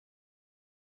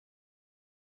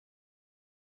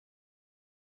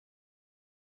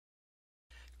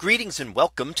Greetings and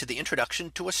welcome to the introduction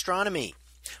to astronomy.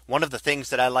 One of the things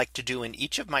that I like to do in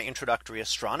each of my introductory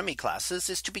astronomy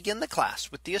classes is to begin the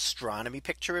class with the astronomy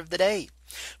picture of the day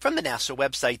from the NASA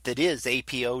website, that is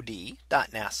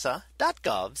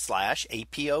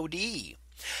apod.nasa.gov/apod.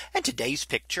 And today's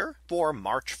picture for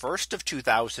March 1st of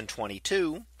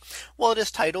 2022. Well, it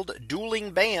is titled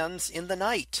Dueling Bands in the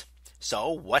Night. So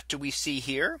what do we see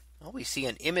here? Well, we see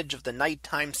an image of the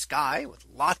nighttime sky with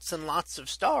lots and lots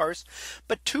of stars,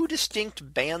 but two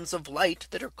distinct bands of light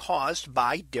that are caused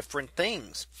by different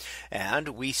things. And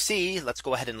we see, let's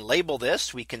go ahead and label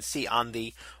this. We can see on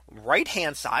the right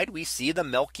hand side, we see the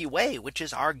Milky Way, which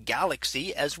is our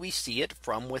galaxy as we see it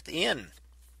from within.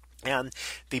 And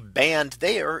the band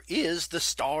there is the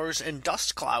stars and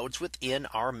dust clouds within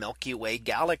our Milky Way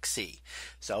galaxy.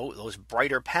 So those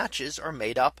brighter patches are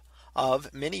made up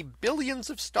of many billions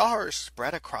of stars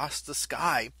spread across the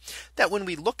sky, that when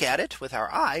we look at it with our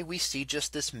eye, we see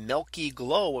just this milky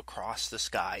glow across the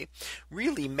sky,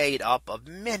 really made up of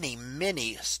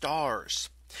many stars.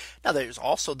 Now there's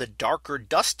also the darker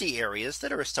dusty areas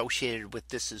that are associated with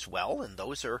this as well. And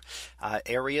those are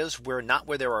areas where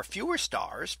there are fewer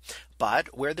stars,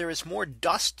 but where there is more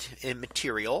dust in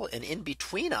material and in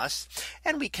between us,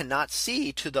 and we cannot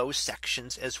see to those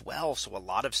sections as well. So a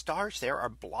lot of stars there are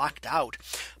blocked out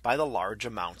by the large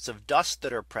amounts of dust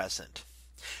that are present.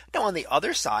 Now on the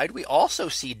other side, we also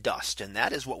see dust, and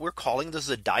that is what we're calling the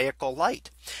zodiacal light.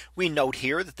 We note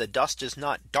here that the dust is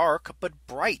not dark, but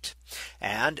bright.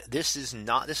 And this is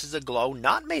a glow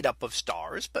not made up of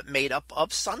stars, but made up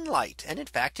of sunlight. And in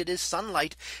fact, it is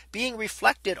sunlight being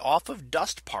reflected off of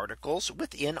dust particles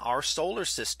within our solar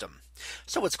system.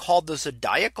 So it's called the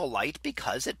zodiacal light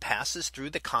because it passes through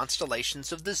the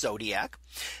constellations of the zodiac.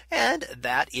 And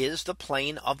that is the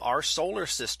plane of our solar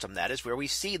system. That is where we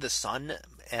see the sun,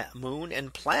 moon,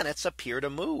 and planets appear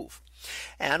to move.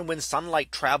 And when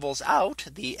sunlight travels out,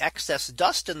 the excess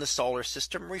dust in the solar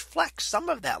system reflects some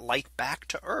of that light back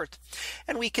to Earth.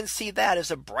 And we can see that as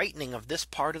a brightening of this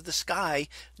part of the sky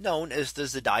known as the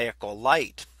zodiacal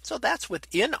light. So that's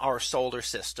within our solar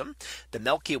system. The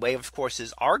Milky Way, of course,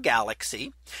 is our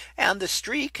galaxy. And the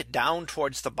streak down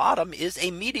towards the bottom is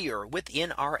a meteor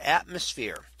within our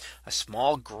atmosphere, a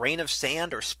small grain of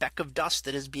sand or speck of dust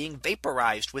that is being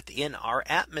vaporized within our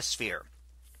atmosphere.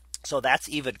 So that's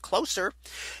even closer.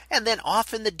 And then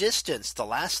off in the distance, the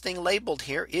last thing labeled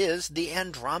here is the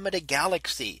Andromeda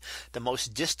galaxy, the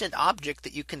most distant object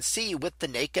that you can see with the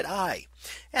naked eye.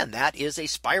 And that is a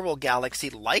spiral galaxy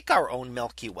like our own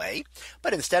Milky Way.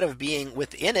 But instead of being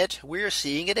within it, we're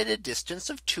seeing it at a distance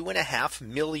of 2.5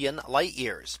 million light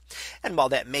years. And while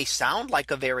that may sound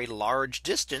like a very large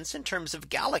distance in terms of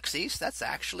galaxies, that's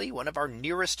actually one of our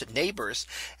nearest neighbors,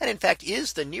 and in fact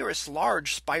is the nearest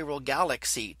large spiral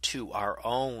galaxy to our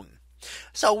own.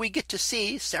 So we get to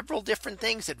see several different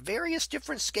things at various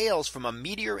different scales, from a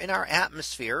meteor in our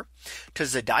atmosphere to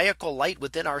zodiacal light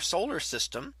within our solar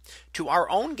system, to our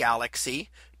own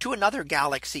galaxy, to another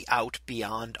galaxy out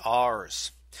beyond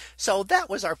ours. So that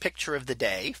was our picture of the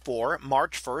day for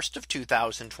March 1st of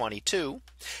 2022.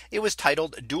 It was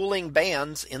titled Dueling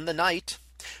Bands in the Night.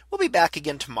 We'll be back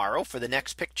again tomorrow for the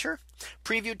next picture,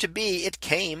 previewed to be It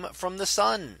Came from the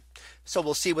Sun. So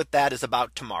we'll see what that is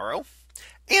about tomorrow.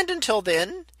 And until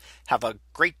then, have a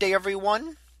great day,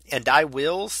 everyone, and I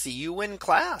will see you in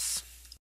class.